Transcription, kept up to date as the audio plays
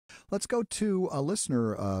Let's go to a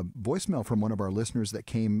listener voicemail from one of our listeners that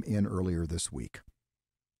came in earlier this week.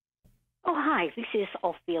 Oh, hi, this is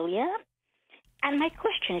Ophelia. And my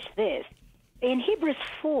question is this. In Hebrews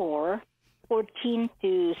 4:14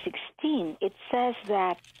 to 16, it says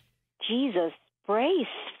that Jesus prays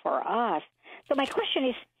for us. So my question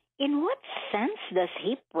is, in what sense does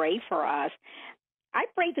he pray for us? I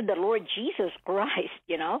pray to the Lord Jesus Christ,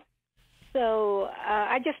 So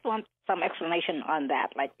I just want some explanation on that.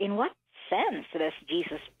 Like, in what sense does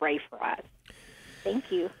Jesus pray for us?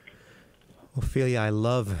 Thank you. Ophelia, I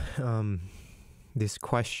love this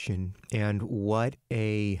question, and what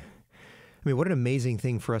an amazing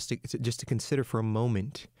thing for us to just to consider for a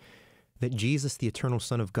moment that Jesus, the eternal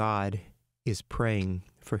Son of God, is praying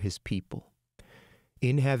for his people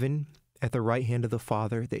in heaven at the right hand of the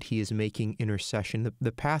Father, that he is making intercession.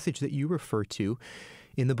 The passage that you refer to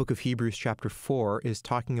in the book of Hebrews chapter 4 is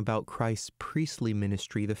talking about Christ's priestly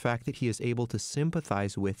ministry, the fact that he is able to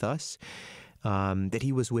sympathize with us, that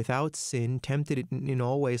he was without sin, tempted in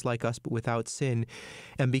all ways like us, but without sin.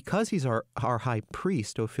 And because he's our high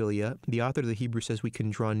priest, Ophelia, the author of the Hebrews says we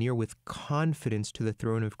can draw near with confidence to the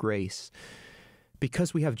throne of grace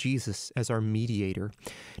because we have Jesus as our mediator.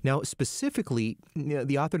 Now, specifically,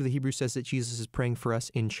 the author of the Hebrews says that Jesus is praying for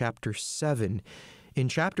us in chapter 7. In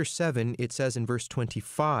chapter 7, it says in verse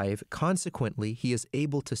 25, consequently, he is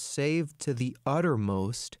able to save to the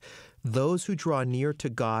uttermost those who draw near to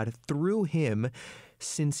God through him,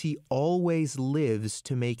 since he always lives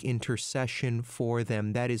to make intercession for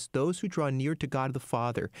them. That is, those who draw near to God the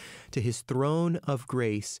Father, to his throne of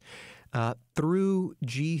grace, through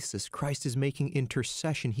Jesus. Christ is making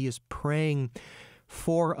intercession. He is praying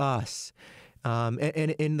for us. And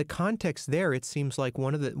in the context there, it seems like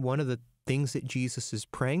one of the things that Jesus is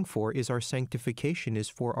praying for is our sanctification, is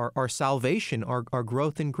for our salvation, our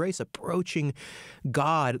growth in grace, approaching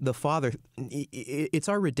God the Father. It's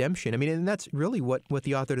our redemption. And that's really what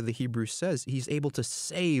the author of the Hebrews says. He's able to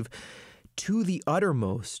save to the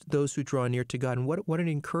uttermost those who draw near to God. And what an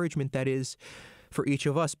encouragement that is for each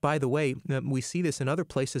of us. By the way, we see this in other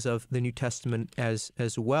places of the New Testament as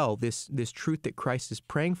well, this truth that Christ is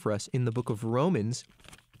praying for us in the book of Romans.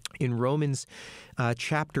 In Romans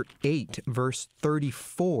chapter 8, verse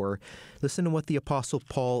 34, listen to what the Apostle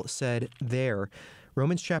Paul said there.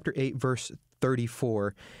 Romans chapter 8, verse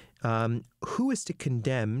 34, who is to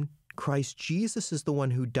condemn? Christ Jesus is the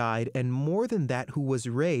one who died, and more than that, who was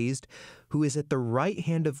raised, who is at the right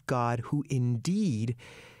hand of God, who indeed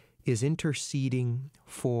is interceding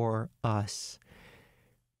for us.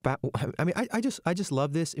 But I just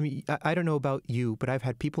love this. I don't know about you, but I've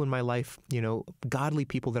had people in my life, godly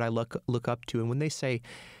people that I look up to, and when they say,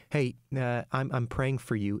 "Hey, I'm praying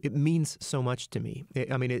for you," it means so much to me.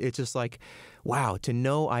 It's just like, wow, to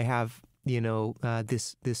know I have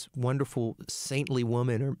this wonderful saintly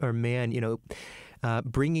woman or man,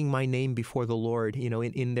 bringing my name before the Lord,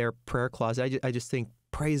 in their prayer closet. I just think,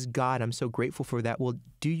 praise God, I'm so grateful for that. Well,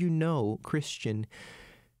 do you know, Christian,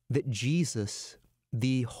 that Jesus,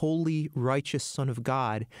 the holy, righteous Son of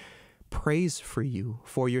God, prays for you,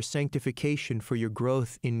 for your sanctification, for your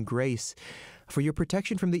growth in grace, for your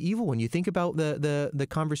protection from the evil one? You think about the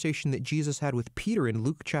conversation that Jesus had with Peter in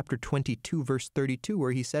Luke chapter 22, verse 32,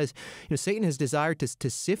 where he says, Satan has desired to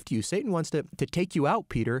sift you. Satan wants to take you out,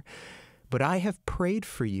 Peter, but I have prayed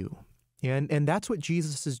for you. And that's what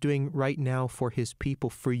Jesus is doing right now for his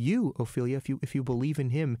people, for you, Ophelia, if you believe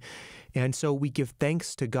in him. And so we give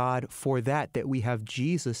thanks to God for that we have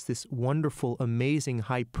Jesus, this wonderful, amazing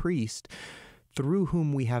high priest, through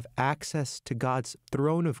whom we have access to God's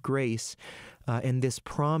throne of grace, and this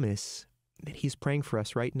promise that he's praying for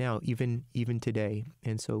us right now, even today.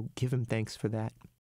 And so give him thanks for that.